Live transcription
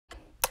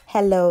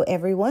Hello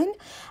everyone.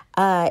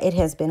 It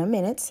has been a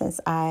minute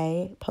since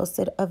I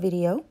posted a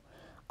video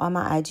on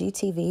my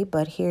IGTV,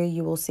 but here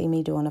you will see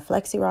me doing a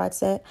Flexirod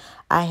set.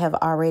 I have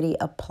already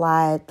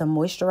applied the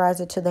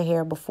moisturizer to the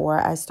hair before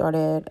I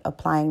started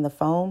applying the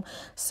foam.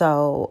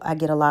 So I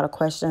get a lot of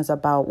questions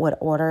about what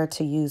order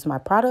to use my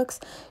products.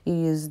 You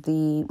use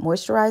the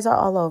moisturizer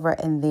all over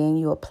and then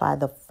you apply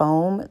the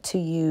foam to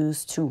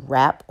use to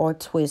wrap or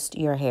twist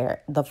your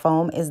hair. The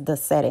foam is the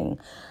setting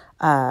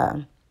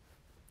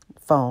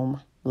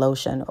foam,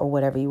 lotion, or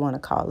whatever you want to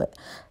call it.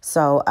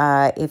 So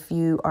if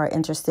you are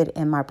interested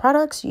in my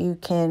products, you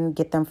can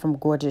get them from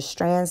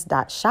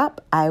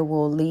gorgeousstrands.shop. I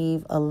will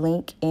leave a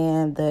link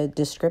in the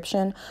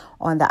description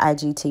on the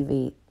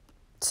IGTV.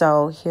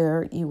 So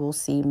here you will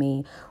see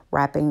me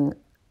wrapping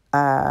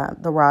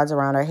the rods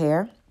around her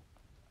hair.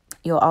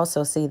 You'll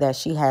also see that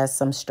she has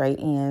some straight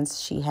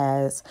ends.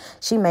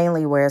 She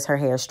mainly wears her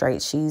hair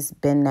straight. She's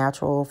been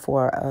natural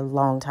for a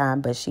long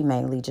time, but she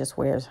mainly just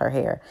wears her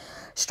hair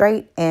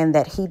straight. And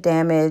that heat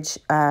damage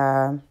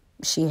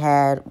she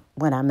had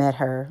when I met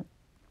her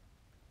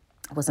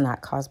was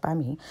not caused by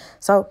me.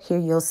 So here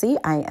you'll see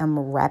I am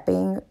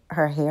wrapping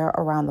her hair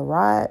around the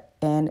rod.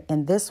 And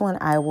in this one,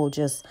 I will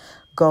just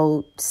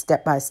go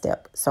step by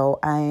step. So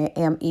I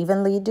am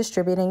evenly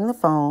distributing the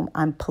foam.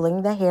 I'm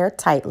pulling the hair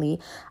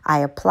tightly. I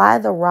apply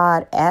the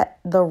rod at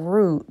the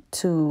root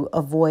to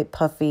avoid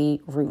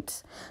puffy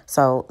roots.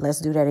 So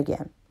let's do that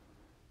again.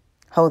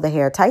 Hold the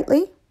hair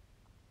tightly.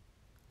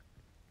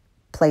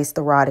 Place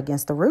the rod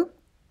against the root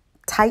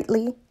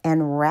tightly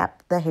and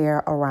wrap the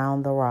hair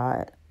around the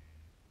rod.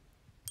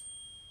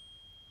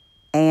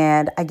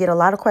 And I get a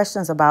lot of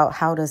questions about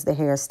how does the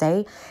hair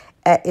stay.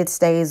 It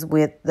stays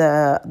with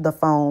the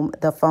foam.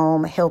 The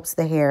foam helps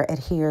the hair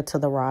adhere to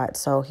the rod.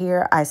 So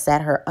here I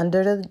sat her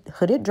under the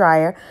hooded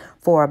dryer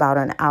for about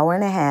an hour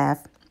and a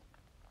half.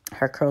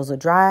 Her curls are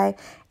dry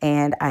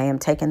and I am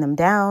taking them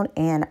down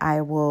and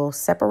I will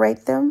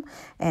separate them.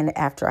 And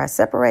after I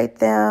separate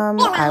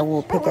them, I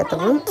will pick at the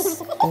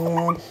roots.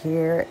 And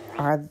here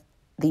are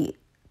the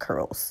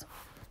curls.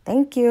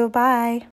 Thank you. Bye.